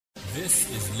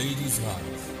This is Ladies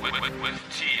Hive with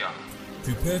Tia.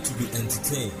 Prepare to be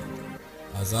entertained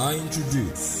as I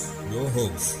introduce your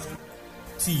host,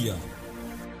 Tia.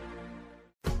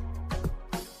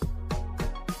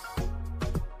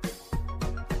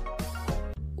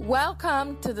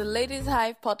 Welcome to the Ladies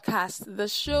Hive podcast, the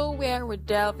show where we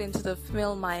delve into the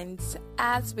female minds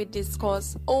as we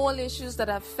discuss all issues that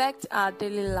affect our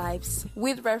daily lives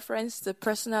with reference to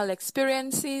personal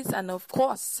experiences and, of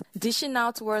course, dishing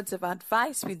out words of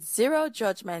advice with zero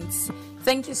judgments.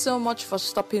 Thank you so much for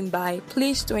stopping by.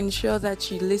 Please do ensure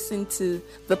that you listen to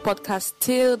the podcast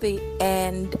till the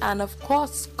end, and of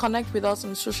course, connect with us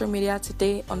on social media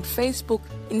today on Facebook,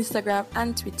 Instagram,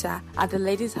 and Twitter at the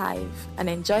Ladies Hive, and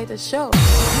enjoy the show.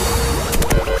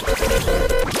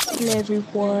 Hello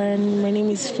everyone, my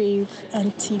name is Faith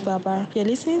HANTYY BARBER. You're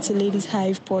listening to Ladies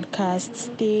Hive podcast.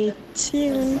 Stay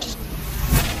tuned.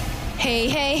 Hey,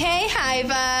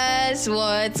 Hivers,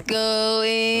 what's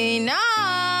going on?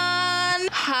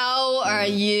 How are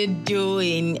you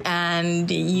doing? And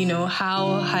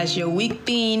how has your week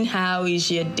been? How is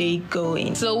your day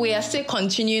going? So we are still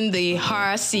continuing the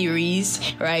horror series,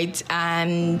 right?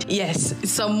 And yes,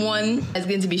 someone is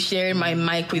going to be sharing my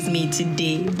mic with me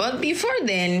today. But before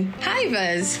then,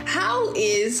 Hivers, how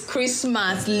is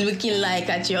Christmas looking like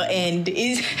at your end?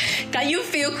 Can you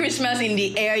feel Christmas in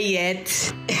the air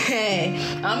yet?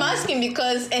 I'm asking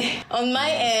because on my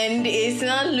end, it's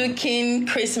not looking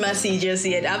Christmassy just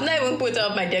yet. I've not even put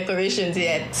up my decorations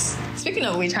yet. Speaking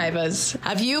of which, Hivers,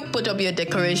 have you put up your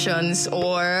decorations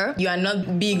or you are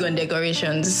not big on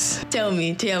decorations? Tell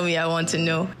me, I want to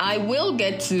know. I will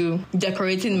get to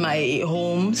decorating my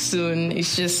home soon.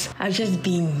 I've just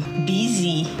been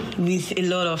busy with a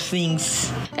lot of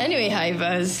things. Anyway,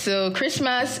 Hivers, so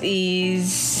Christmas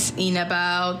is in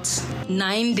about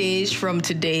 9 days from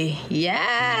today.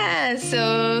 Yeah,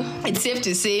 so it's safe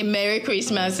to say Merry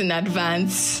Christmas in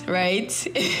advance, right?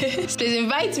 Please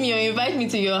invite me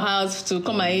to your house to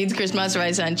come and eat Christmas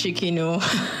rice and chicken. Anyway,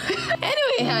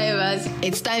 Hivers,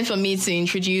 it's time for me to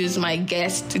introduce my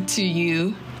guest to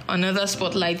you. Another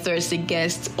Spotlight Thursday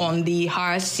guest on the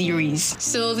horror series.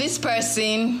 So this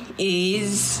person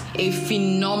is a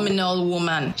phenomenal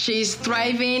woman. She's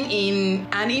thriving in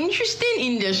an interesting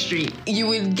industry. You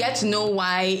will get to know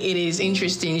why it is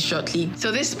interesting shortly.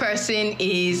 So this person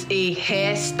is a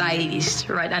hairstylist,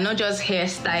 right? And not just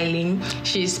hairstyling.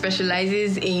 She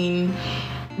specializes in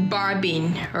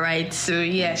barbing, right? So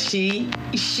yes, she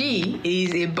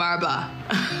is a barber.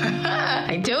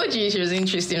 I told you she was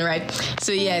interesting, right?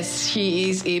 So yes, she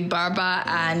is a barber,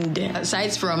 and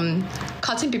aside from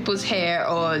cutting people's hair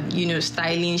or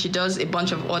styling, she does a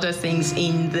bunch of other things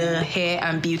in the hair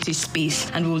and beauty space,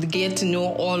 and we'll get to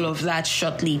know all of that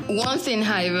shortly. One thing,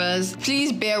 Hivers,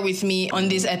 please bear with me on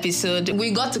this episode.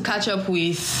 We got to catch up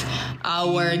with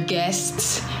our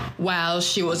guests while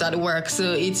she was at work,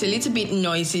 so it's a little bit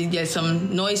noisy. There's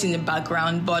some noise in the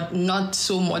background, but not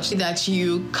so much that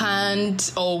you can't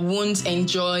or won't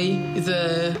enjoy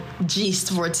the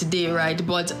gist for today, right?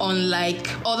 But unlike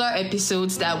other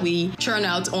episodes that we churn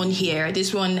out on here,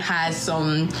 this one has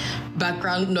some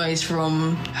background noise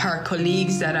from her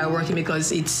colleagues that are working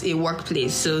because it's a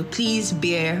workplace. So please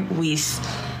bear with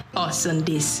us on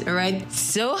this, all right?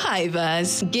 So,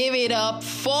 Hivers, give it up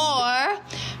for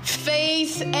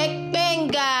Faith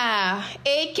EKPENGA,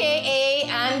 aka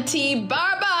HANTYY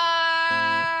BARBER.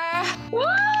 Woo!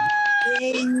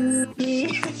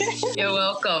 You're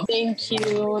welcome. Thank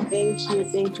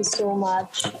you so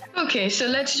much. Okay, so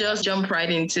let's just jump right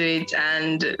into it.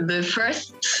 And the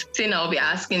first thing I'll be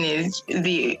asking is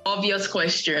the obvious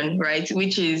question, right?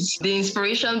 Which is the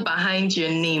inspiration behind your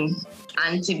name,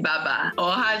 HANTYY BARBER,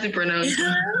 or how is it pronounced?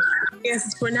 Yes,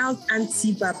 it's pronounced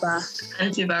HANTYY BARBER.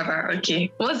 HANTYY BARBER,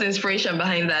 okay. What's the inspiration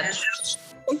behind that?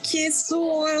 Okay,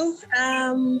 so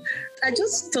I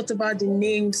just thought about the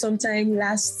name sometime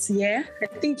last year. I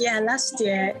think, last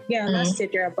year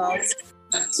thereabouts.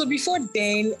 So before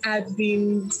then, I've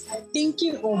been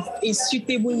thinking of a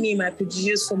suitable name I could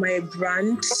use for my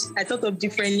brand. I thought of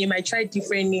different names. I tried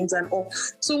different names and all.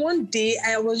 So one day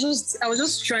I was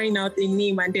just trying out a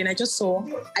name, and then I just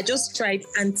tried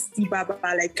HANTYY BARBER.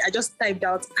 Like I just typed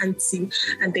out HANTYY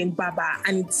and then Barber,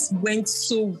 and it went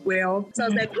so well. So I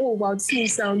was like, oh wow, this name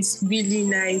sounds really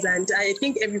nice, and I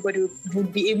think everybody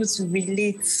would be able to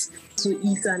relate to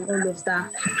eat and all of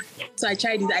that. So I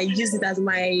tried it. I used it as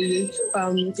my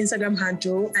Instagram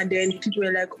handle, and then people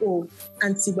were like, "Oh,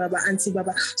 Aunty Baba, Aunty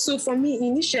Baba." So for me,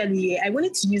 initially, I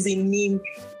wanted to use a name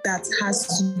that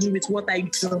has to do with what I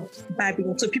do,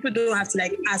 barbing. So people don't have to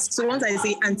like ask. So once I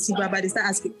say Aunty Baba, they start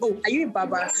asking, "Oh, are you a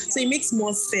barber?" So it makes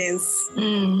more sense.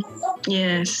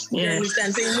 Yes, You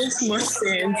understand? So it makes more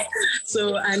sense.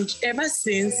 So, and ever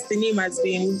since, the name has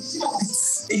been,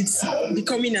 it's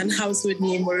becoming an household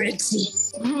name already.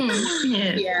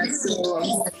 Yeah.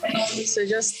 So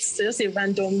just a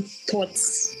random thought.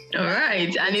 All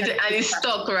right, and it's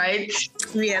stuck, right?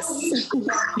 Yes.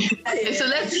 Okay, so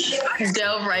let's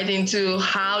delve right into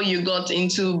how you got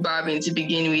into barbing to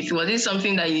begin with. Was it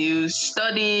something that you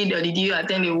studied, or did you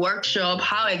attend a workshop?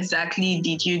 How exactly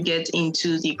did you get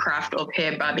into the craft of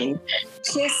hair barbing?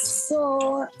 Yes,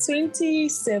 so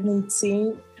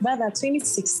 2016,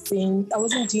 I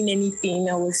wasn't doing anything.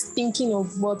 I was thinking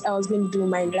of what I was going to do in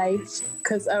my life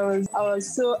because I was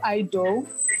so idle.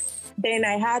 Then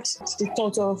I had the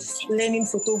thought of learning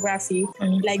photography,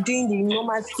 like doing the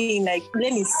normal thing, like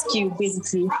learning a skill,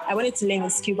 basically. I wanted to learn a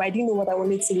skill, but I didn't know what I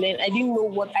wanted to learn. I didn't know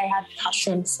what I had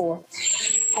passion for.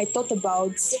 I thought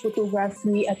about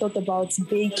photography. I thought about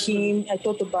baking. I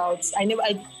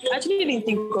actually didn't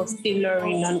think of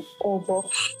tailoring and all. But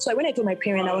so when I told my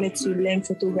parents I wanted to learn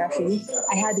photography,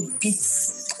 I had a bit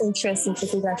interest in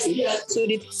photography. So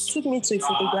they took me to a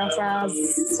photographer's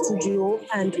studio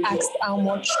and asked how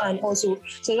much, and also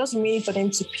so just waiting for them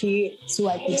to pay so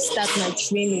I could start my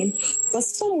training. But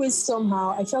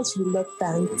somehow I felt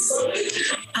reluctant,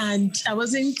 and I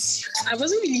wasn't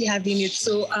really having it.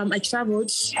 So I traveled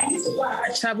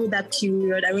that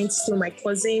period. I went to see my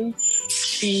cousin.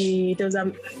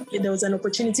 There was an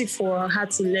opportunity for her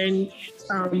to learn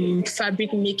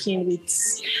fabric making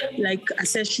with like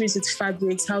accessories with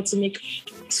fabrics, how to make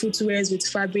footwears with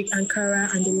fabric, Ankara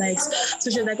and the likes. So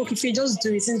she was like, okay, if you just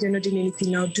do it, since you're not doing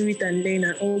anything now, do it and learn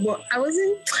and all. But I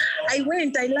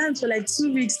learned for like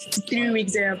 2 weeks to 3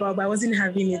 weeks thereabout, but I wasn't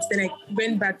having it. Then I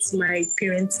went back to my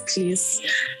parents' place,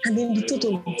 and then the thought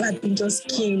of barbing just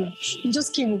came. It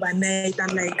just came overnight.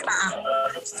 I'm like,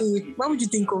 so what would you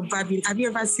think of barbing? Have you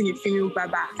ever seen a female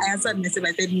barber? I answered myself,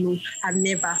 I said, no, I've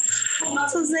never.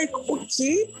 So I was like,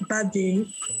 okay,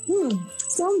 barbing,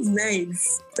 sounds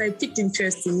nice. So I picked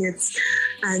interest in it,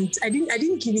 and I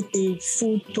didn't give it a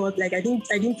full thought. Like I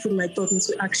didn't put my thought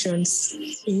into actions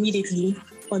immediately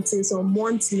until some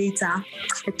months later.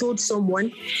 I told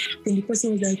someone, then the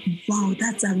person was like, wow,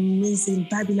 that's amazing,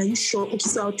 barbing. Are you sure? Okay,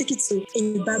 so I'll take it to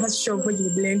a barber shop where you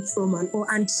learn from and all.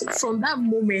 And from that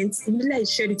moment, immediately I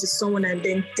shared it to someone, and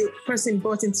then the person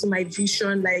bought into my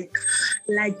vision, like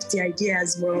liked the idea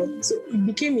as well. So it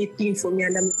became a thing for me,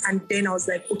 and then I was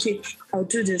like, okay, I'll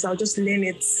do this. I'll just learn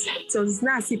it. So it's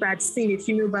not as if I had seen a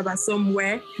female barber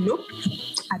somewhere. Nope,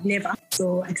 I'd never.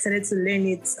 So I decided to learn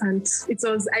it, and it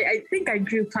was, I think I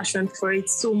grew passion for it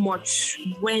so much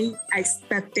when I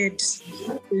started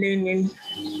learning.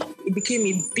 It became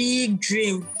a big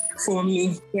dream for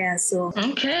me. Yeah, so.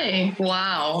 Okay,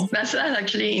 wow. That's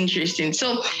actually interesting.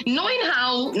 So knowing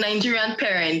how Nigerian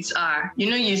parents are, you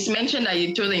mentioned that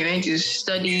you told them you went to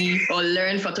study or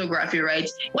learn photography, right?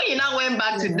 When you now went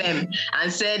back to them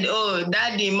and said, oh,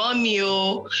 daddy, mommy,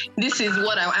 this is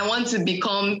what I want to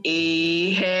become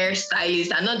a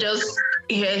hairstylist, and not just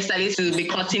a hairstylist to be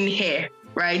cutting hair,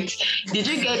 right? Did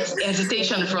you get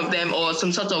hesitation from them or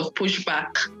some sort of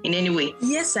pushback in any way?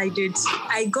 Yes, I did.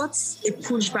 I got a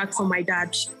pushback from my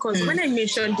dad because when I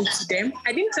mentioned it to them,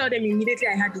 I didn't tell them immediately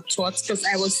I had the thoughts because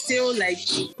I was still like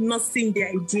not seeing the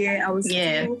idea. I was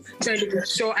still trying to be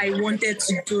sure I wanted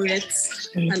to do it.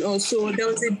 And also there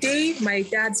was a day my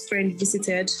dad's friend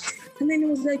visited, and then he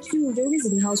was like, they're always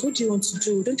in the house. What do you want to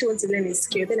do? Don't you want to learn a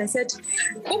skill? Then I said,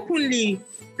 openly,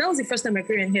 that was the first time my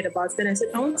parents heard about it. Then I said,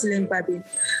 I want to learn barbing.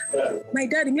 My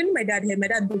dad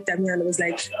looked at me and was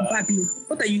like, barbing,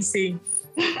 what are you saying?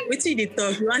 Wait till they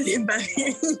talk, you want to learn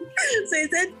barbing? So he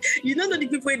said, you don't know the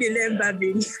people where they learn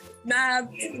barbing. Now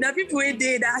people where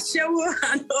they shower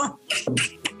and all.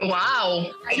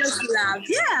 Wow. I just laughed.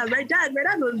 Yeah, my dad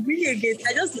was really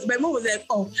against. My mom was like,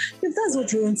 oh, if that's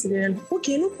what you want to learn,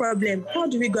 okay, no problem. How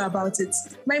do we go about it?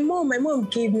 My mom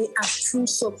gave me a full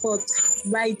support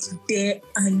right there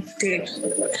and there.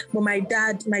 But my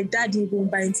dad didn't even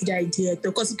buy into the idea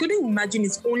because he couldn't imagine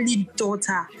his only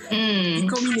daughter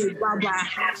becoming a barber.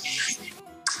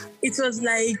 It was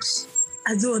like,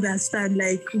 I don't understand.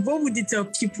 Like, what would he tell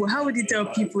people? How would he tell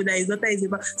people that his daughter is a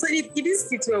barber? So it didn't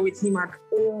sit well with him at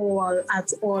all.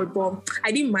 But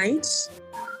I didn't mind.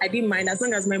 I didn't mind as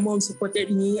long as my mom supported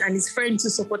me and his friends too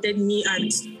supported me,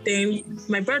 and then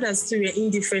my brothers too were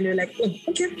indifferent. They were like, oh,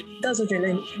 okay, that's what you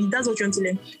learn. That's what you want to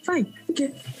learn. Fine,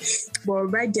 okay. But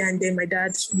right there and then, my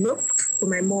dad, nope. But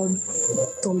my mom,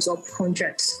 thumbs up,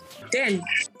 100. Then,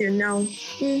 now,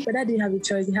 but I didn't have a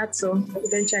choice. He had to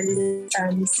eventually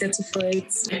settle for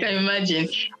it. I can imagine.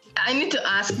 I need to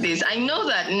ask this. I know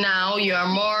that now you are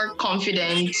more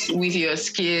confident with your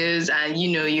skills, and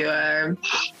you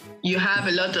have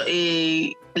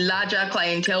a larger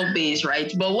clientele base, right?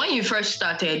 But when you first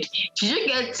started, did you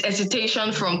get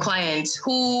hesitation from clients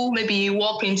who maybe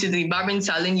walk into the barbering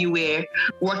salon you were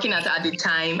working at the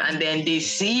time, and then they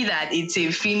see that it's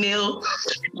a female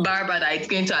barber that is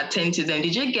going to attend to them?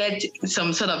 Did you get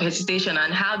some sort of hesitation,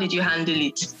 and how did you handle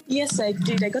it? Yes, I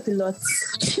did. I got a lot.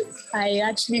 I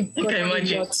actually got a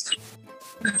lot.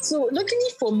 So luckily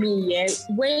for me,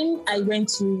 when I went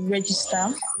to register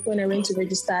at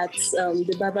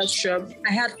the barber shop,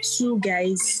 I had 2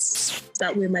 guys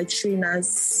that were my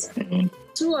trainers. Mm-hmm.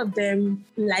 2 of them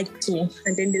liked me,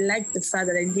 and then they liked the fact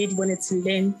that I really wanted to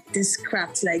learn this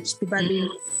craft, like the barbering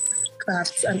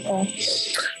crafts and all.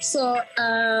 So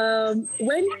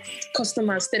when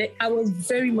customers started, I was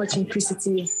very much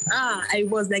inquisitive. I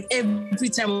was like, every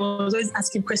time I was always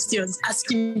asking questions.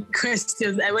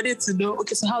 I wanted to know,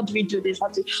 okay, so how do we do this?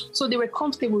 So they were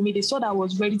comfortable with me. They saw that I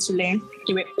was ready to learn.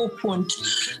 They were opened.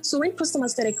 So when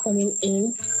customers started coming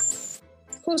in,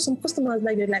 some customers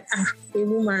they're like, a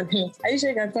woman, are you sure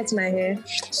you can cut my hair?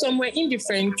 Some were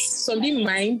indifferent, some didn't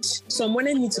mind, some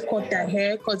wanted me to cut their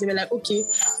hair because they were like, okay,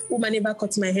 woman never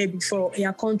cut my hair before,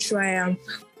 I can't try.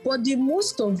 But the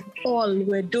most of all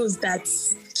were those that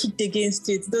kicked against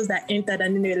it, those that entered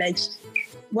and then they were like,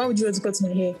 why would you want to cut my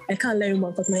hair? I can't let you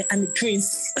cut my hair. I'm a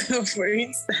prince, for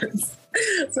instance.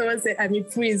 Someone said, I'm a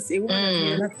prince. A woman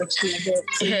will not touch my hair.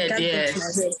 So you can't touch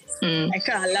my hair. I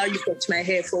can't allow you to touch my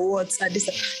hair for what? So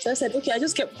I said, okay, I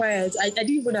just kept quiet. I didn't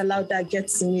even allow that get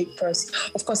to me because,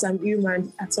 of course, I'm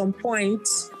human. At some point,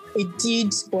 it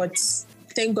did, but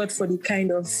thank God for the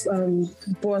kind of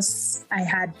boss I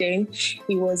had then.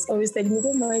 He was always telling me,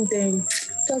 don't mind them.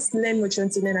 Just learn what you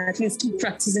want to learn and at least keep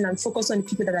practicing and focus on the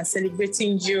people that are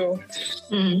celebrating you.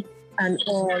 And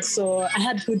all. So I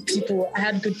had good people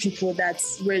that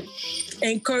were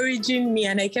encouraging me,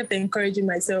 and I kept encouraging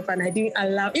myself, and I didn't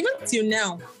allow, even till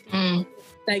now,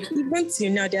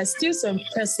 there are still some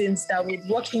persons that would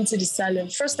walk into the salon,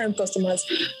 first-time customers,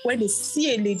 when they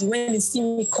see a lady, when they see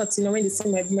me cutting, or when they see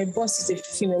my boss is a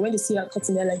female, when they see her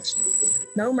cutting, they're like,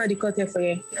 Nauma, they cut hair for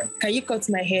you. Can you cut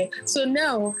my hair? So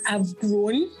now I've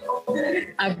grown,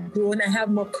 I have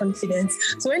more confidence.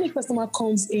 So when a customer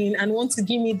comes in and wants to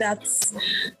give me that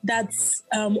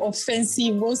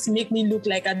offensive, wants to make me look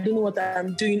like I don't know what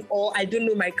I'm doing or I don't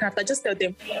know my craft, I just tell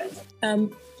them,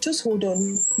 just hold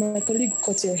on, my colleague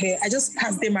cut your hair. I just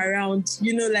pass them around, I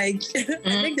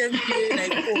make them feel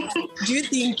like, oh, do you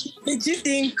think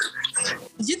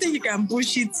you can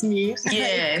bullshit me?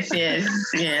 Yes.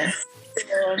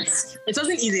 It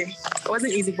wasn't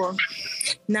easy, but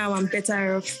now I'm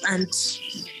better off, and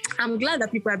I'm glad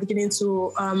that people are beginning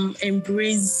to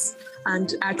embrace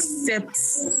and accept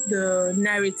the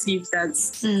narrative that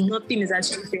nothing is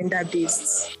actually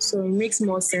gender-based. So it makes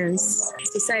more sense.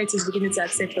 Society is beginning to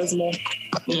accept us more.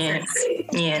 Yeah.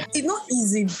 It's not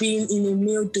easy being in a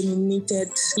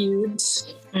male-dominated field.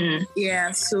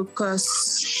 Yeah, so because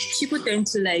people tend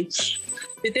to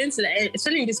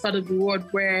especially in this part of the world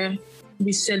where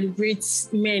we celebrate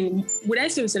men. Would I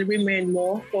say we celebrate men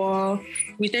more, or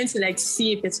we tend to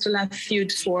see a particular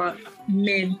field for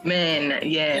men? Men,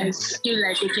 yes. Feel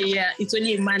like, okay, yeah, it's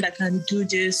only a man that can do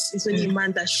this. It's only a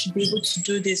man that should be able to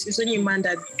do this. It's only a man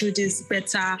that do this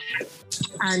better,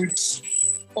 and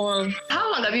all.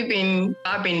 How long have you been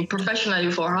barbering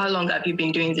professionally for? How long have you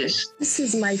been doing this? This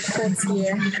is my 4th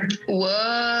year.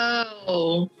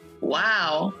 Whoa.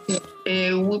 Wow. Yeah.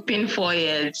 A whooping 4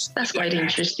 years. That's quite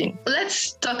interesting.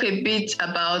 Let's talk a bit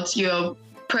about your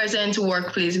present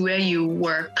workplace where you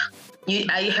work.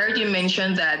 I heard you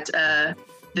mention that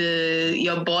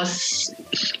your boss,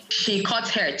 she cuts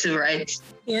hair too, right?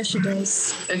 Yeah, she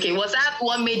does. Okay, was that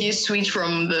what made you switch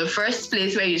from the first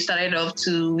place where you started off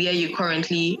to where you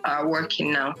currently are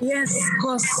working now? Yes,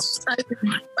 because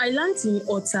I learned in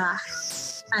Otta.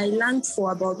 I learned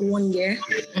for about 1 year,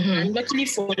 and luckily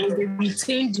for me, they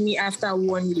retained me after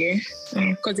 1 year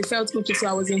because they felt okay. So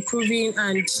I was improving,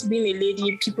 and being a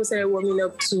lady, people started warming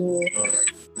up to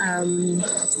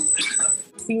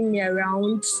seeing me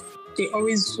around. They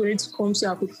always wanted to come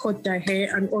so I could cut their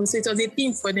hair, and also it was a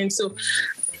thing for them. So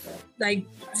like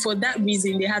for that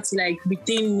reason, they had to like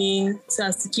retain me so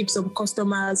as to keep some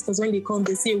customers, because when they come,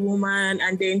 they see a woman,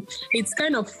 and then it's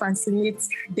kind of fascinates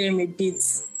them a bit.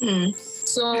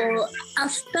 So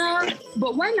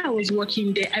but while I was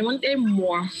working there, I wanted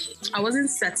more. I wasn't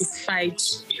satisfied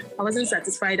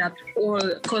at all,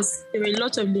 because there were a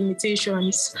lot of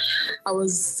limitations. I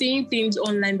was seeing things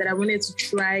online that I wanted to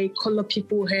try, color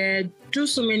people's hair, do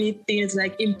so many things,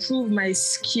 like improve my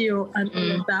skill and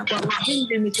all of that, but I was being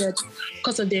limited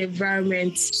because of the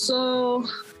environment. So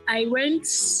I went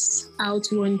out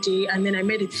one day and then I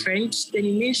met a friend. Then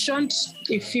he mentioned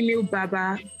a female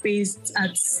barber based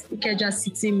at Ikeja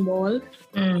City Mall.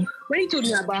 When he told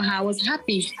me about her, I was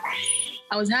happy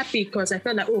because I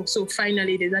felt like, oh, so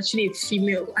finally there's actually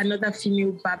another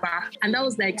female barber. And that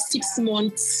was like 6 to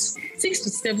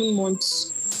 7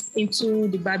 months into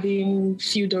the barbering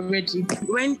field already.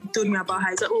 When he told me about her,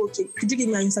 I said, oh, okay, could you give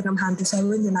me an Instagram handle? So I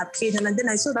went and I paid, and then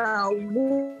I saw that,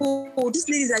 whoa, this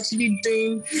lady is actually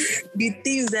doing the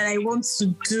things that I want to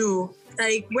do.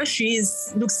 Like where she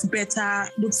is looks better,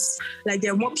 looks like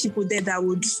there are more people there that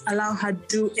would allow her to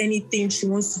do anything she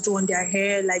wants to do on their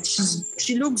hair. Like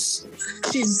she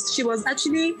was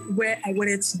actually where I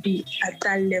wanted to be at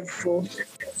that level.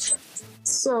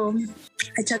 So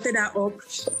I chatted her up.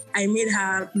 I made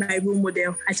her my role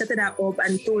model. I chatted her up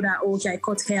and told her, oh, okay, I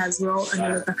cut hair as well and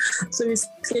all of that. So we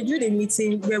scheduled a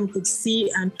meeting where we could see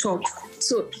and talk.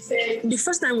 So the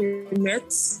first time we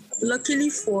met, luckily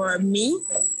for me,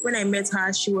 when I met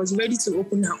her, she was ready to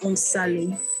open her own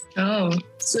salon. Oh.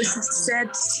 So she said,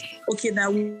 okay,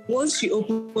 that once she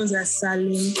opens her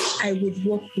salon, I would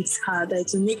work with her. That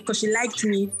to make, because she liked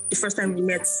me the first time we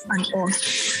met and all.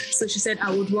 So she said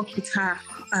I would work with her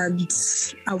and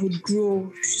I would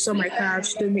grow. She saw my craft.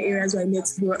 She told me areas where I need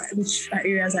to grow, which are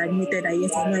areas I admitted that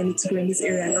yes, I know I need to grow in this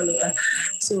area and all of that.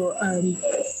 So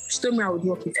she told me I would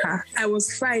work with her. I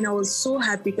was fine. I was so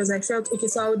happy because I felt, okay,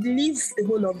 so I would leave the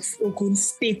whole of Ogun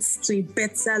State to a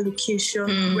better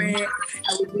location where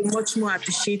I would be much more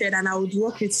appreciated, and I would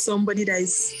work with somebody that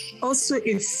is also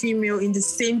a female in the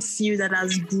same field that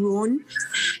has grown.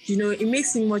 You know, it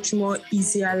makes it much more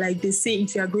easier. Like they say,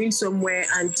 if you are going somewhere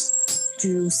and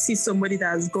you see somebody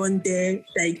that has gone there,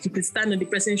 like you could stand on the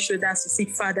person's shoulders to see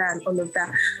further and all of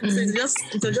that. So it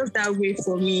was just that way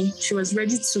for me. She was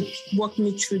ready to walk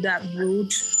me through that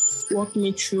road, walk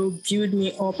me through, build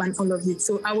me up and all of it.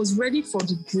 So I was ready for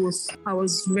the growth. I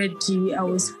was ready. I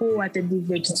was wholeheartedly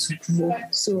ready to grow.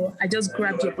 So I just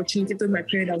grabbed the opportunity, told my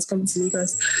parents I was coming to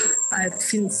Lagos. I've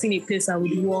seen a place I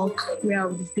would work, where I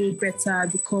would do better,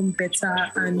 become better,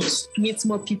 and meet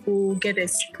more people, get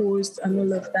exposed and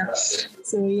all of that.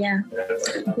 So yeah,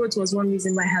 growth was one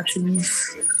reason why I had to leave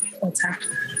Otta.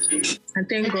 And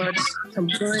thank God, I'm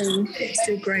growing,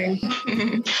 still growing.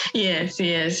 Yes.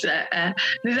 This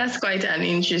is quite an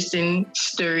interesting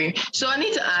story. So I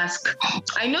need to ask,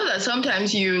 I know that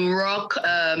sometimes you rock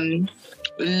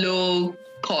low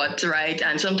cut, right?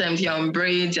 And sometimes you're on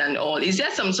braids and all. Is there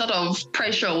some sort of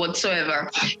pressure whatsoever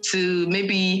to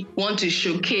maybe want to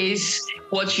showcase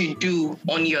what you do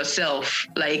on yourself?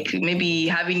 Like maybe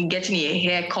getting a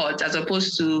haircut as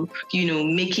opposed to,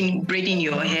 braiding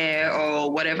your hair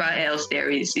or whatever else there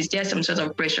is. Is there some sort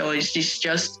of pressure, or is this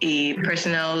just a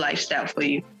personal lifestyle for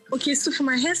you? Okay, so for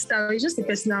my hairstyle, it's just a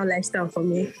personal lifestyle for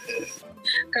me.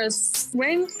 Because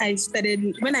when I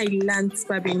learned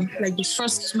barbing, like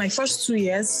my first 2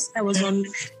 years, I was on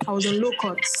low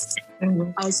cuts.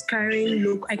 I carried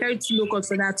low cuts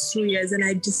for that 2 years, and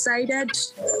I decided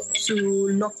to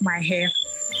lock my hair.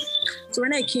 So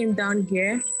when I came down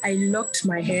here, I locked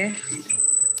my hair.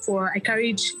 I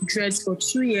carried dreads for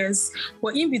 2 years,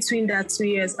 but in between that 2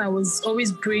 years, I was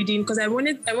always braiding because I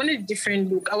wanted a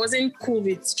different look. I wasn't cool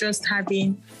with just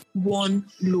having one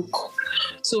look.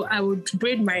 So I would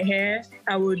braid my hair,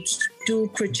 I would do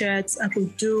crochets, I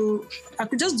could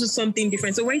just do something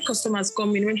different. So when customers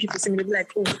come in, when people see me, they'll be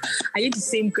like, oh, are you the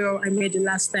same girl I met the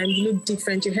last time? You look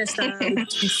different, your hairstyle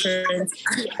looks different.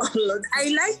 I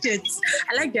liked it.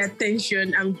 I like the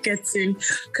attention I'm getting.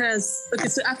 Because, okay,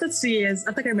 so after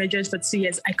I getting my dreads for 2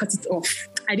 years, I cut it off.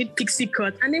 I did pixie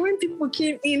cut. And then when people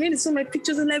came in, when they saw my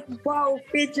pictures, they're like, wow,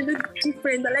 Faith, you look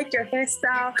different. I like your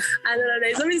hairstyle. And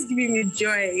it's always giving me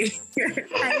joy.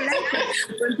 I like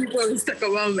it when people always talk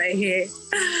about my hair.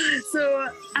 So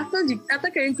after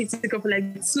carrying pixie cut for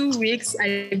like 2 weeks,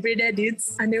 I braided it.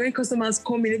 And then when customers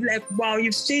come in, they're like, wow,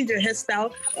 you've changed your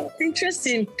hairstyle.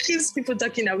 Interesting. Keeps people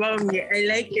talking about me. I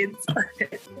like it.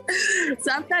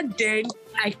 So after then,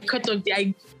 I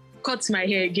cut my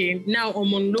hair again. Now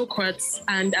I'm on low cuts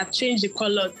and I've changed the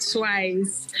color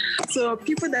twice. So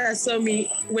people that saw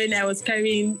me when I was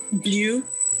carrying blue,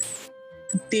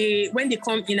 when they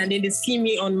come in and then they see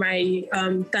me on my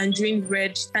tangerine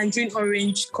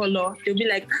orange color, they'll be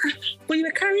like, but you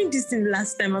were carrying this thing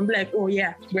last time. I'm like, oh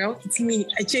yeah, well, it's me.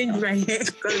 I changed my hair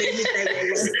color anytime.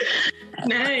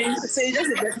 Nice. So it's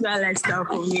just a personal lifestyle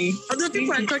for me. Although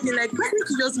people are talking like, why don't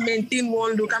you just maintain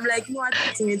one look? I'm like, no, I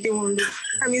don't to maintain one look.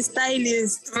 I'm a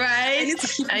stylist. Right?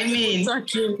 I need to keep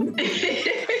talking.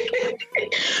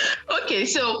 Okay,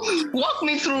 so walk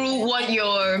me through what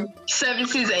your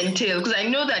services entail, because I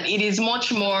know that it is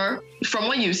much more from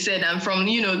what you said and from,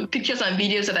 pictures and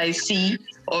videos that I see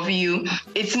of you.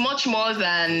 It's much more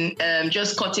than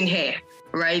just cutting hair,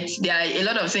 right? There are a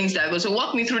lot of things that go. So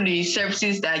walk me through the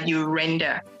services that you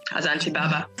render as Aunty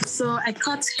Barber. So I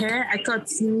cut hair. I cut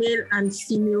male and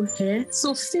female hair.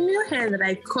 So female hair that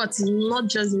I cut is not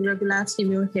just the regular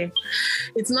female hair.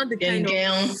 It's not the kind of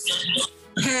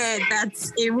hair that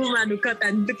a woman will cut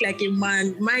and look like a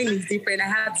man. Mine is different. I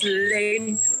had to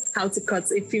learn how to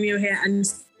cut a female hair and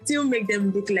still make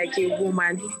them look like a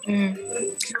woman.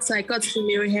 So I cut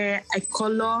female hair, I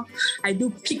color, I do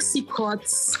pixie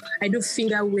cuts, I do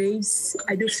finger waves,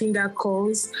 I do finger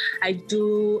curls, I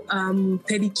do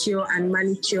pedicure and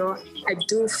manicure, I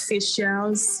do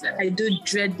facials, I do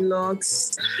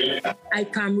dreadlocks, I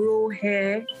can roll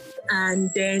hair,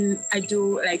 and then I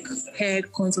do like hair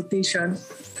consultation.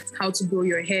 How to grow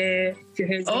your hair, if your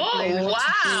hair is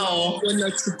wow. What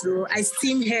not to do. I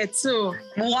steam hair too.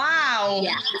 Wow.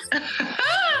 Yeah.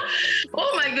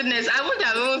 Oh my goodness. I would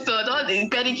have even thought all the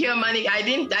pedicure, manicure. I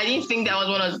didn't think that was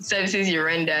one of the services you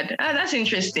rendered. That's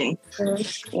interesting.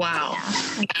 Wow.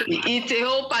 It's a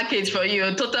whole package for you,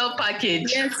 a total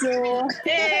package. Yes, sir.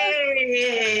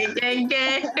 Hey.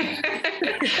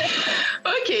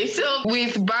 Okay, so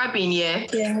with barbing, I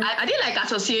did like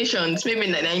associations, maybe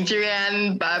the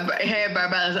Nigerian Hair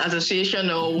Barbers Association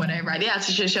or whatever. Are there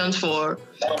associations for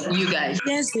you guys?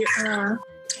 Yes, there are.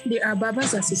 There are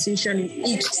Barbers Association in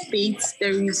each state.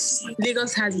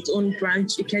 Lagos has its own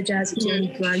branch, Ikeja has its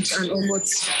own branch, and all. But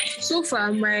so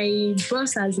far, my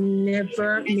boss has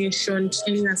never mentioned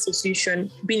any association,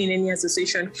 been in any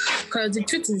association. Because the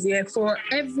truth is, for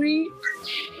every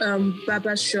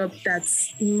barber shop that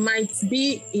might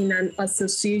be in an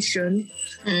association,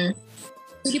 it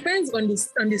depends on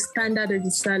the standard of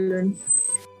the salon.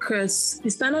 Because the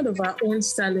standard of our own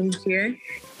salon here,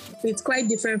 it's quite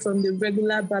different from the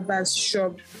regular barber's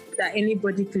shop that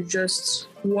anybody could just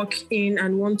walk in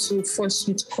and want to force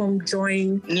you to come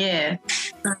join the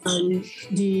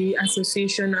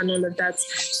association and all of that.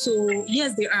 So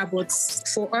yes, they are, but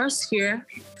for us here,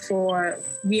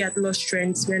 we at Lost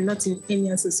Trends, we're not in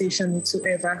any association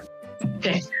whatsoever.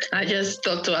 Okay, I just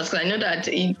thought to ask. I know that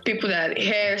people that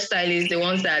hairstylists, the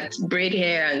ones that braid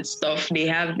hair and stuff, they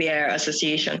have their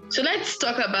association. So let's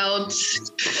talk about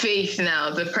Faith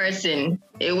now, the person,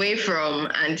 away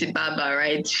from Aunty Barber,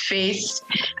 right? Faith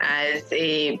as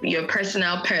your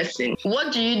personal person.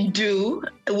 What do you do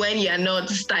when you're not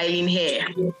styling hair,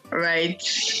 right?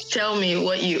 Tell me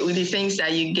the things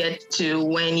that you get to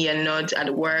when you're not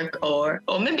at work, or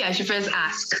maybe I should first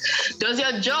ask, does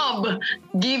your job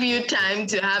give you time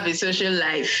to have a social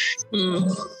life? I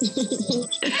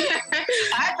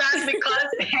thought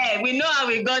because, hey, we know how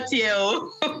we got here.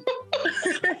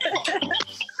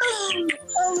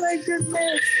 Oh my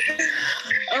goodness.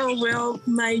 Oh, well,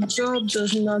 my job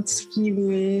does not give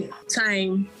me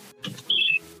time.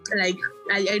 Like,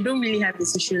 I don't really have a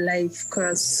social life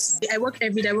because I work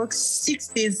every day. I work 6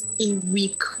 days a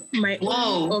week. My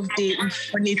off day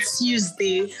is on a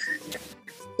Tuesday.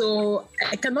 So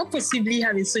I cannot possibly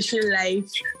have a social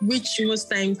life, which most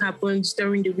times happens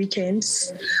during the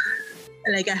weekends.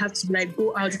 Like, I have to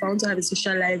go out if I want to have a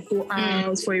social life, go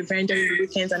out for events during the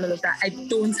weekends and all of that. I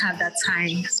don't have that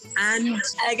time. And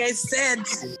like I said,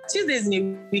 Tuesday is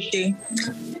a weekday.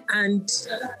 And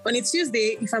on a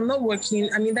Tuesday, if I'm not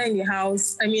working, I'm either in the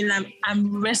house. I mean,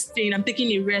 I'm resting. I'm taking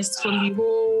a rest from the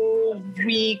whole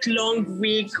long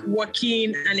week,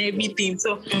 working and everything.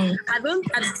 So I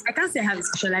can't say I have a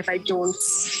social life. I don't,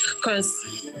 because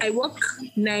I work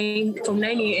from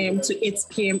 9 a.m. to 8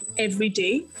 p.m. every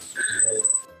day.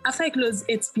 After I close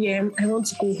 8 p.m., I want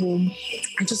to go home.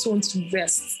 I just want to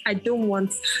rest. I've been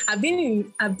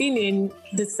in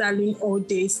the salon all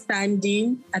day,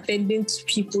 standing, attending to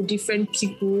people, different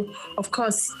people. Of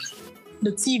course,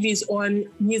 the TV is on,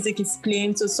 music is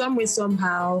playing. So some way,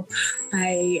 somehow,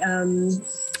 I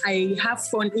have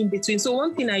fun in between. So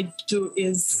one thing I do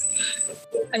is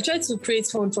I try to create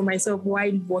fun for myself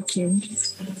while working.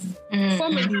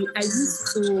 Formerly, I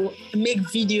used to make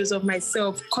videos of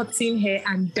myself cutting hair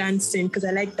and dancing because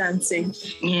I like dancing.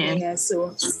 Yeah,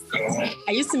 so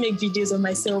I used to make videos of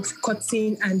myself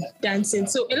cutting and dancing.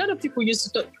 So a lot of people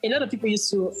used to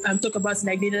talk about it.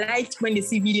 Like, they liked when they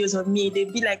see videos of me.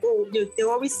 They'd be like, oh, they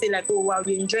always say like, oh wow,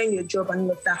 you're enjoying your job and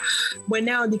all of that. But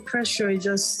now the pressure is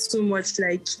just too much.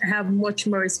 Like, I have much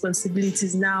more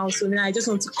responsibilities now. So now I just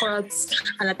want to cut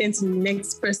and attend to the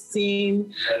next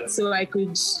person, so I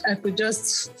could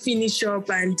just finish up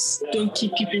and don't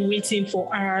keep people waiting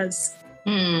for hours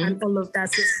and all of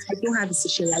that. So I don't have a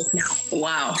social life now.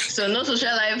 Wow. So no social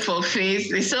life for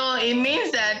Faith. So it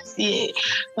means that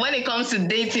when it comes to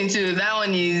dating too, that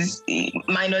one is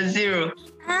 -0.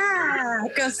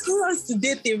 Because who wants to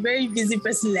date a very busy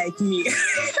person like me?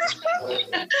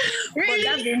 Really?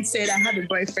 But that being said, I have a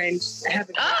boyfriend.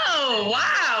 Oh,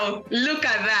 wow. Look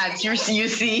at that. You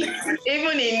see,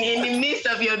 even in the midst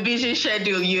of your busy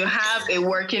schedule, you have a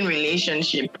working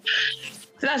relationship.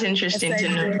 So that's interesting to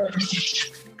know.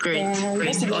 Great.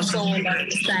 Someone that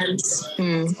understands.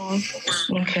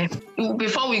 Okay.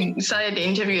 Before we started the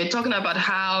interview, you're talking about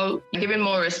how you're given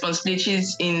more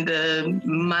responsibilities in the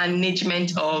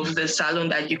management of the salon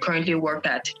that you currently work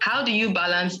at. How do you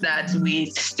balance that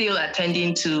with still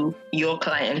attending to your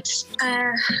clients?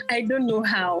 I don't know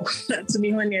how, to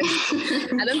be honest.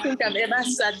 I don't think I've ever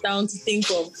sat down to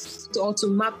think of or to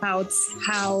map out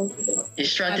how a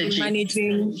strategy. I'm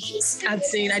managing. I'm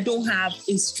saying I don't have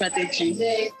a strategy.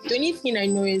 The only thing I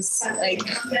know is, like,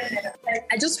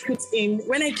 I just put in,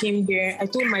 when I came here, I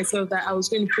told myself that I was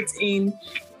going to put in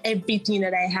everything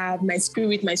that I have, my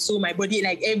spirit, my soul, my body,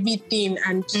 like everything.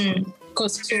 And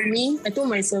because for me, I told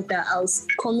myself that I was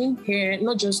coming here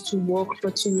not just to work,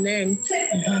 but to learn,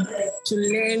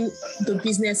 the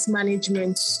business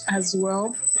management as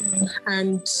well.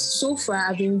 And so far,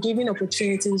 I've been given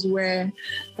opportunities where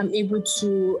I'm able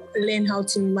to learn how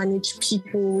to manage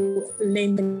people,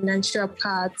 learn financial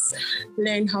parts,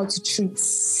 learn how to treat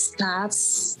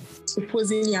staffs.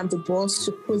 Supposedly, I'm the boss.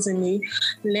 Supposedly,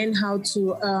 learn how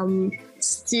to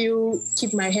still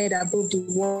keep my head above the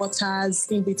waters,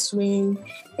 in between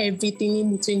everything,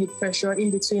 in between the pressure,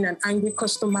 in between an angry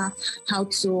customer, how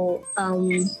to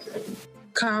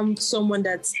calm someone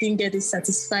that didn't get a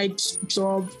satisfied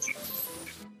job,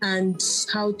 and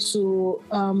how to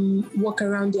work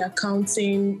around the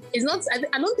accounting. It's not,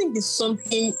 I don't think it's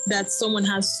something that someone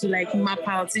has to like map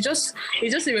out. It's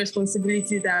just a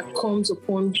responsibility that comes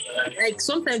upon, like,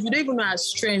 sometimes we don't even know our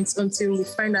strengths until we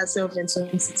find ourselves in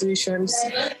some situations.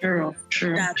 True.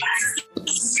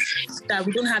 That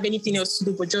we don't have anything else to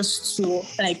do but just to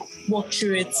like walk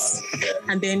through it,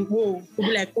 and then we'll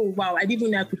be like, oh wow, I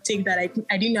didn't know I could take that.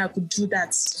 I didn't know I could do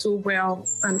that so well,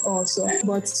 and also.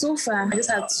 But so far, I just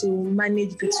have to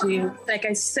manage between, like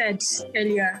I said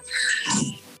earlier,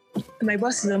 my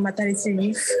boss is on maternity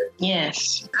leave.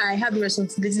 Yes. I have the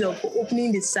responsibility of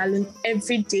opening the salon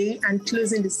every day and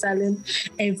closing the salon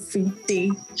every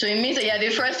day. So it means that you're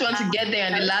the first one to get there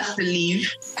and the last to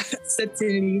leave.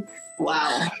 Certainly.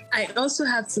 Wow. I also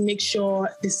have to make sure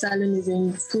the salon is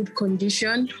in good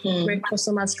condition where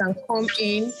customers can come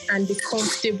in and be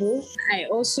comfortable. I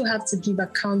also have to give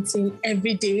accounting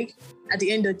every day at the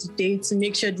end of the day to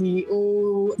make sure the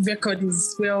whole record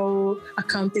is well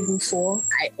accountable for.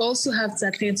 I also have to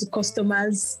attend to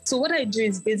customers. So what I do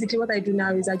is basically what I do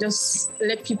now is I just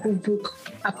let people book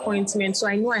appointments. So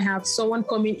I know I have someone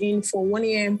coming in for 1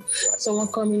 a.m., someone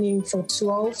coming in for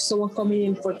 12, someone coming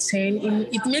in for 10.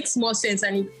 It makes more sense,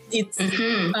 and it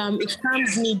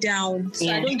calms me down. So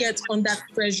I don't get under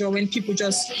pressure when people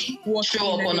just walk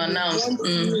show up unannounced.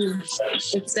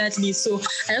 Exactly. So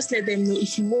I just let them know,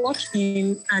 if you walk in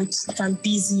and if I'm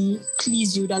busy,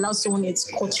 please, you'd allow someone else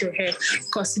to cut your hair,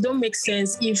 because it don't make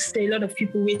sense if there are a lot of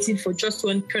people waiting for just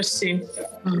one person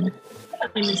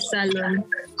in the salon,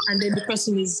 and then the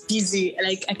person is busy.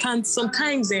 Like, I can't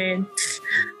sometimes,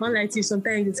 not like you,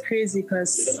 sometimes it's crazy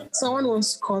because someone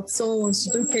wants to cut, someone wants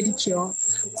to do pedicure,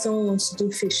 someone wants to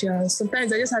do facial.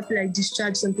 Sometimes I just have to like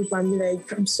discharge some people and be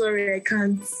like, I'm sorry, I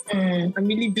can't. I'm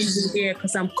really busy here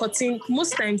because I'm cutting.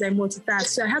 Most times I multitask,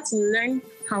 so I had to learn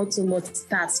how to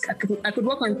multitask. I could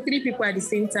work on 3 people at the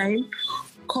same time.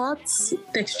 Cut,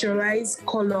 texturize,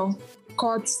 color.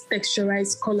 Cut,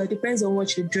 texturize, color. Depends on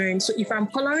what you're doing. So if I'm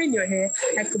coloring your hair,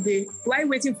 I could be, while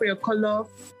waiting for your color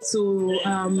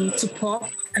to pop,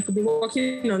 I could be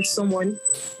working on someone,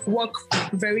 work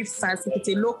very fast. If it's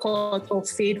a low cut or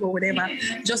fade or whatever,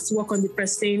 just work on the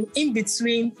person in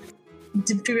between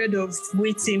the period of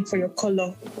waiting for your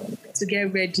color to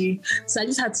get ready. So I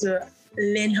just had to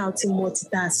learn how to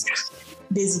multitask,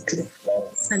 basically,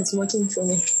 and it's working for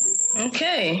me.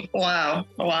 Okay. Wow.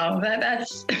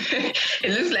 That's. It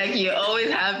looks like you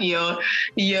always have your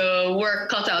work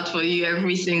cut out for you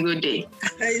every single day.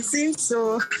 I think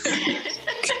so.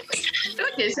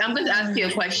 Okay, so I'm going to ask you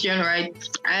a question, right?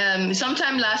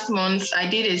 Sometime last month, I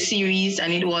did a series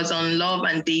and it was on love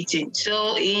and dating.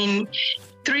 So in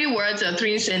 3 words or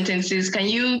 3 sentences, can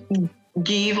you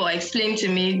give or explain to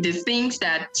me the things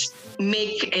that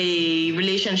make a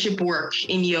relationship work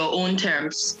in your own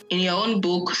terms? In your own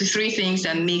book, 3 things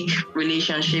that make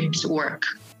relationships work.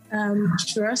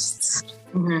 Trust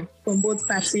from both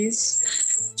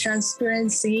parties,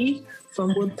 transparency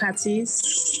from both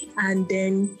parties, and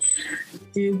then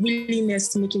the willingness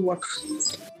to make it work,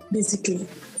 basically.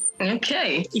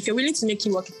 Okay. If you're willing to make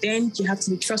it work, then you have to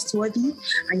be trustworthy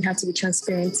and you have to be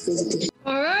transparent, basically.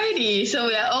 Alrighty, so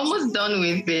we are almost done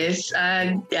with this.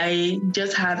 I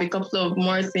just have a couple of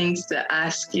more things to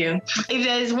ask you. If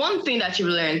there is one thing that you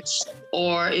learned,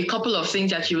 or a couple of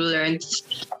things that you learned,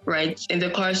 right, in the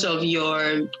course of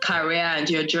your career and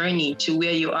your journey to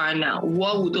where you are now,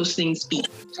 what would those things be?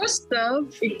 First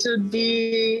off, it would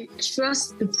be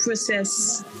trust the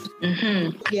process.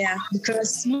 Yeah,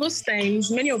 because most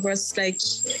times, many of us, like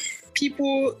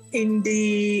people in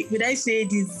the, would I say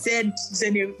the Z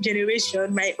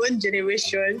generation, my own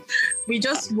generation, we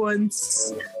just want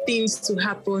things to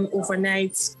happen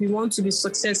overnight. We want to be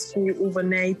successful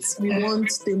overnight. We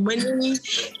want the money.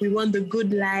 We want the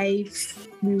good life.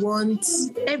 We want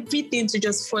everything to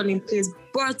just fall in place,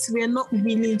 but we're not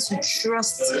willing to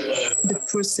trust the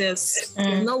process.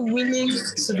 We're not willing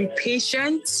to be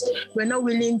patient. We're not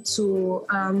willing to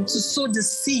sow the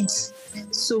seed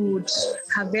so we would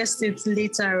harvest it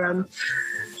later on.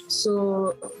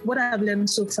 So what I've learned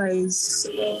so far is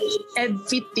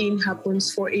everything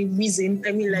happens for a reason.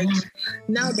 I mean, like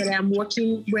now that I'm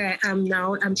working where I am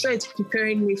now, I'm sure it's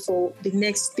preparing me for the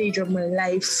next stage of my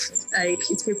life. Like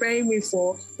it's preparing me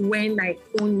for when I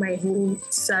own my own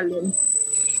salon.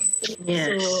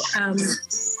 Yes.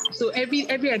 So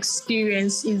every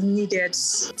experience is needed.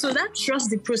 So that trust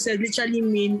the process literally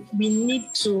means we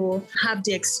need to have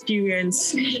the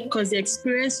experience, because the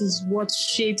experience is what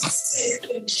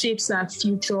shapes our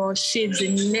future, shapes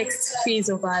the next phase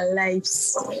of our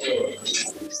lives.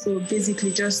 So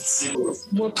basically just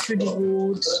walk through the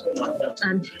road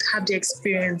and have the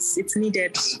experience. It's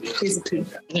needed, basically.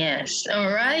 Yes.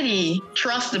 Alrighty.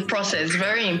 Trust the process.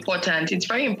 Very important. It's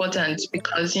very important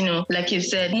because, like you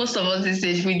said, most of us these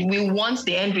days, we want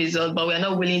the end result, but we're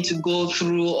not willing to go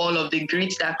through all of the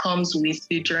grit that comes with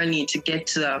the journey to get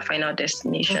to our final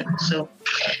destination. So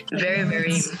very,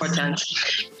 very important.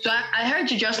 So I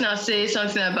heard you just now say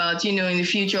something about, in the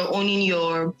future, owning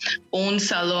your own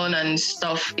salon and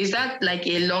stuff. Is that like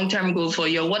a long-term goal for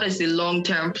you? What is the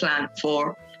long-term plan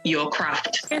for your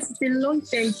craft? Yes, it's a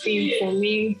long-term thing for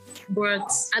me,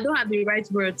 but I don't have the right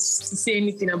words to say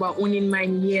anything about owning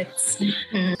mine yet.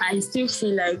 I still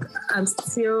feel like I'm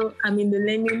in the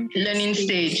learning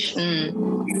stage.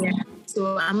 Yeah.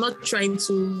 So I'm not trying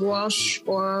to rush,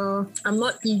 or I'm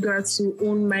not eager to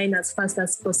own mine as fast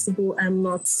as possible.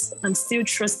 I'm still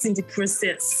trusting the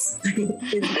process.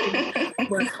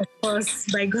 But of course,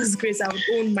 by God's grace, I would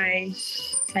own mine.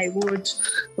 I would,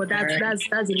 but that's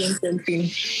a long-term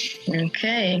thing.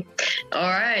 Okay. All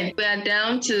right. We are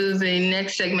down to the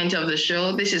next segment of the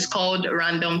show. This is called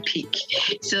Random Pick.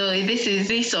 So this is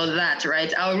this or that,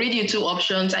 right? I'll read you 2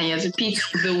 options and you have to pick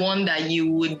the one that you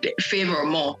would favor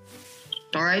more.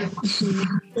 All right.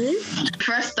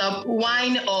 First up,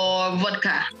 wine or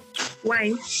vodka?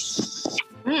 Wine.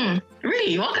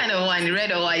 Really? What kind of wine?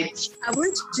 Red or white? I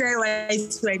want to try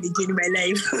white wine again in my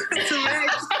life. So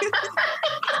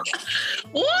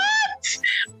What?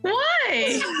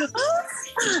 Why?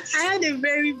 I had a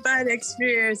very bad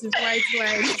experience with white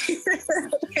wine.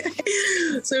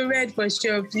 So red for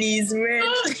sure, please. Red.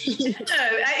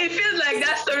 It feels like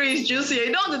that story is juicy.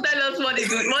 You don't have to tell us what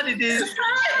it is.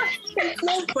 It's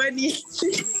not funny.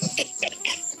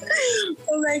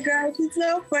 Oh my God, it's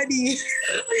so funny.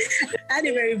 I had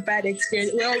a very bad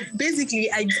experience. Well, basically,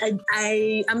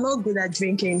 I'm not good at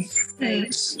drinking. I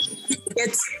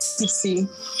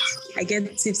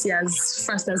get tipsy as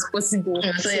fast as possible.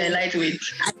 So you're lightweight.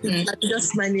 I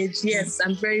just manage. Yes,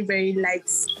 I'm very, very light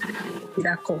with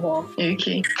alcohol.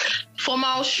 Okay.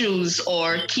 Formal shoes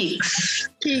or kicks?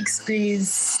 Kicks,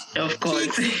 please. Of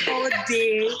course. Kicks all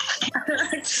day.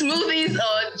 Smoothies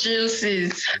or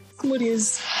juices?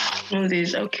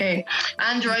 Smoothies, okay.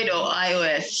 Android or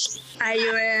iOS?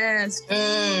 iOS.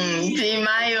 Team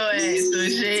iOS,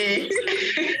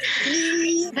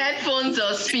 Headphones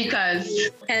or speakers?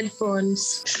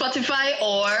 Headphones. Spotify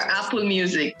or Apple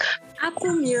Music?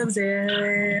 Apple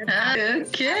Music.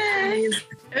 Okay.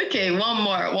 Okay, one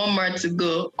more to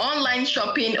go. Online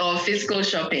shopping or physical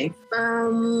shopping?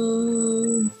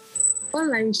 Online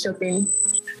shopping.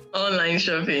 Online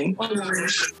shopping.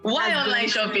 Why online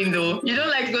shopping though? You don't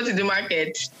like to go to the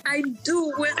market? I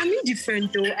do. Well, I'm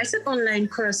indifferent though. I said online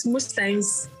because most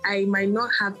times I might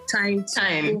not have time to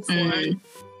go for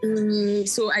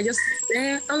so I just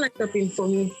online shopping for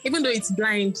me, even though it's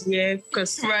blind,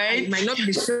 because I might not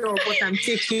be sure of what I'm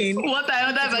taking. What I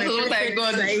ordered versus what I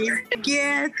got.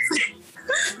 Get.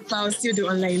 But I'll still do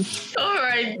online. All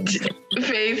right,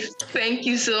 Faith, thank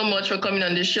you so much for coming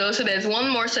on the show. So there's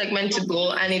one more segment to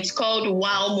go, and it's called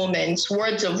Wow Moments,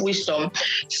 Words of Wisdom.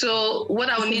 So what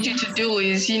I will need you to do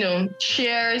is,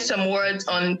 share some words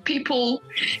on people,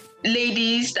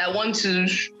 ladies that want to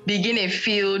begin a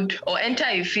field or enter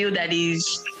a field that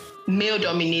is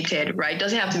male-dominated, right?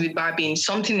 Doesn't have to be barbing,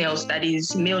 something else that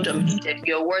is male-dominated.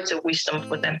 Your words of wisdom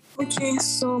for them. Okay,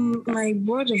 so my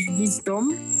word of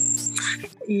wisdom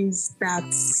is that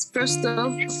first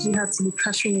off, you have to be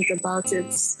passionate about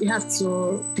it. You have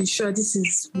to be sure this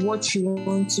is what you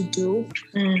want to do,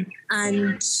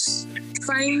 and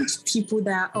find people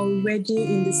that are already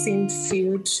in the same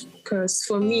field. Because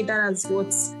for me, that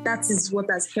is what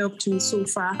has helped me so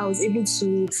far. I was able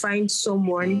to find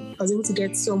someone. I was able to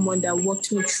get someone that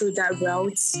walked me through that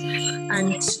route,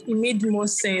 and it made more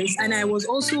sense. And I was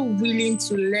also willing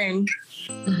to learn.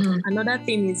 Another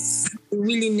thing is the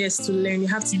willingness to learn. You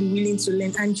have to be willing to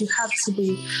learn, and you have to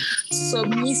be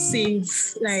submissive,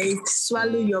 like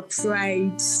swallow your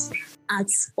pride at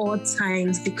all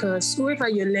times, because whoever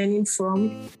you're learning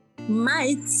from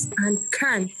might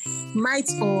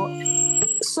or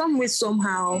some way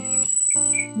somehow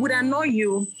would annoy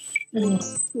you, would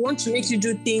want to make you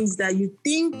do things that you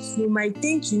might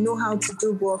think you know how to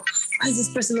do, but why is this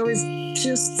person always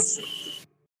just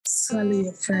swallow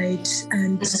your pride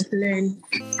and learn?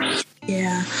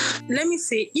 Yeah. Let me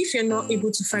say, if you're not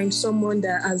able to find someone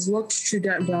that has walked through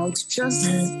that route, just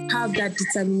have that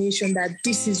determination that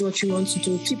this is what you want to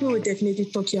do. People will definitely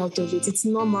talk you out of it. It's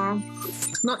normal.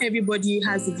 Not everybody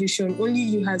has the vision. Only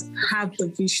you have the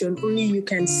vision. Only you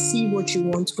can see what you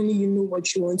want. Only you know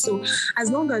what you want. So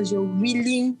as long as you're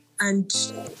willing and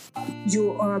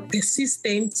you are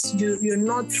persistent, you're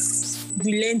not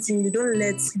relenting, you don't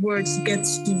let words get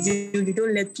to you, you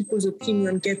don't let people's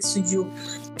opinion get to you.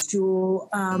 You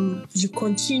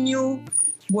continue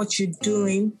what you're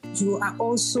doing. You are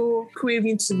also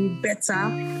craving to be better.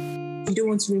 You don't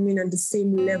want to remain on the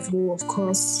same level, of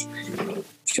course.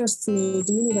 Trust me,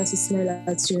 the universe will smile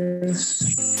at you.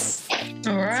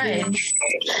 All right.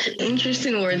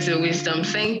 Interesting words of wisdom.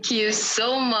 Thank you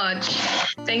so much.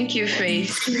 Thank you,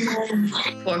 Faith,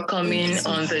 for coming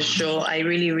on the show. I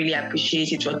really, really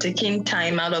appreciate it for taking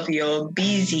time out of your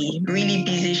really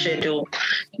busy schedule,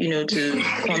 to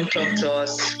come talk to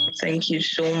us. Thank you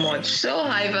so much. So,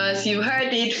 Hivers, you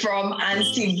heard it from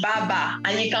Auntie Baba,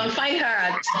 and you can find her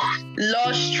at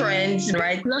Lush Trends,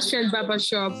 right? Lush Trends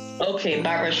Barbershop. Okay,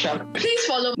 Barbershop. Please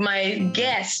follow my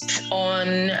guest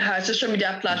on her social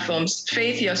media platforms.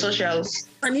 Faith, your socials.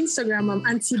 On Instagram, I'm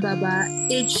Auntie Baba,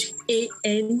 HANTY,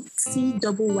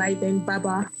 then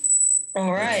Baba.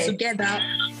 All right. Together.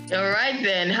 All right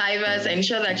then, Hivers,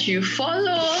 ensure that you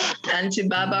follow Auntie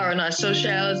Baba on her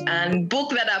socials and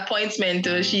book that appointment.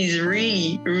 She's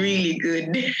really, really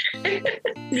good.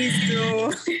 Please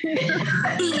do.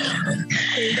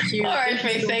 Thank you. All right,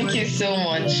 Faith, thank you so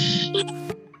much.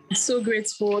 So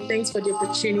grateful. Thanks for the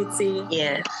opportunity.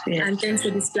 Yes. And thanks for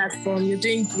this platform. You're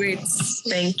doing great.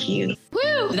 Thank you.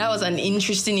 Woo! That was an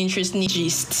interesting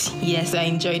gist. Yes, I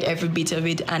enjoyed every bit of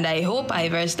it, and I hope,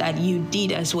 Ivers, that you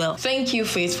did as well. Thank you,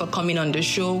 Faith, for coming on the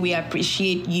show. We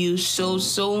appreciate you so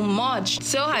much.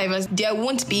 So, Ivers, there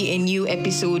won't be a new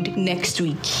episode next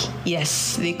week.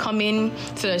 Yes, they come in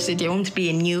Thursday. There won't be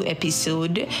a new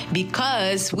episode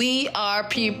because we are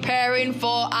preparing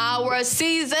for our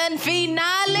season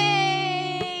finale.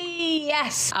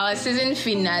 Yes, our season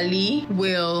finale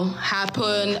will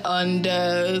happen on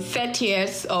the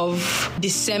 30th of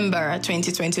December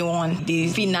 2021. The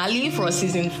finale for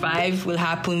season 5 will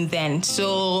happen then.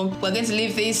 So we're going to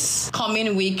leave this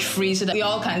coming week free so that we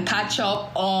all can catch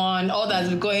up on all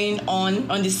that's going on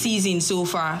the season so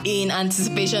far in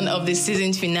anticipation of the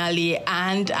season finale.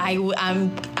 And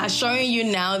I'm assuring you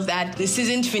now that the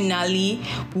season finale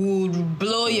would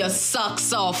blow your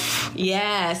socks off.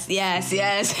 Yes.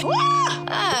 Woo!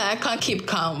 I can't keep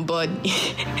calm, but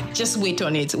just wait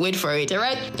on it. Wait for it, all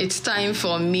right? It's time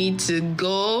for me to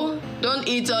go. Don't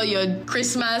eat all your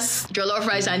Christmas jollof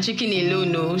rice and chicken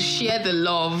alone, no. Share the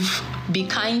love. Be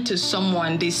kind to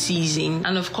someone this season.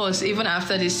 And of course, even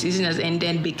after this season has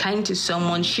ended, be kind to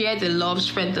someone. Share the love,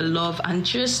 spread the love, and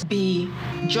just be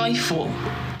joyful.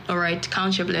 All right,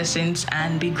 count your blessings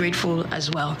and be grateful as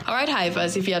well. All right,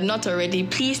 Hivers, if you have not already,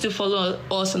 please do follow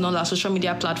us on all our social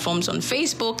media platforms on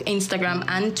Facebook, Instagram,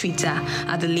 and Twitter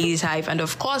at The Ladies Hive. And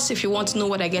of course, if you want to know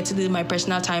what I get to do in my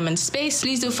personal time and space,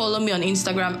 please do follow me on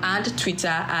Instagram and Twitter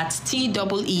at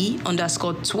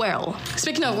TEE_12.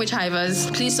 Speaking of which,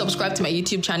 Hivers, please subscribe to my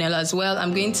YouTube channel as well.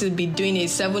 I'm going to be doing a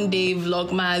 7-day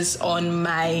vlogmas on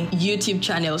my YouTube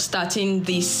channel starting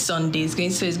this Sunday. It's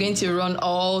going to run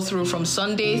all through from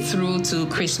Sunday through to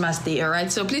Christmas Day, all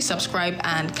right? So please subscribe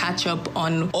and catch up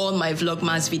on all my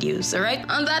vlogmas videos, all right?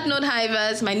 On that note,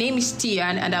 Hivers, my name is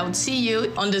Tian, and I will see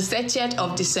you on the 30th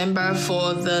of December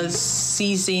for the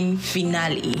season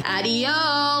finale.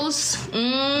 Adios!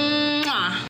 Mwah.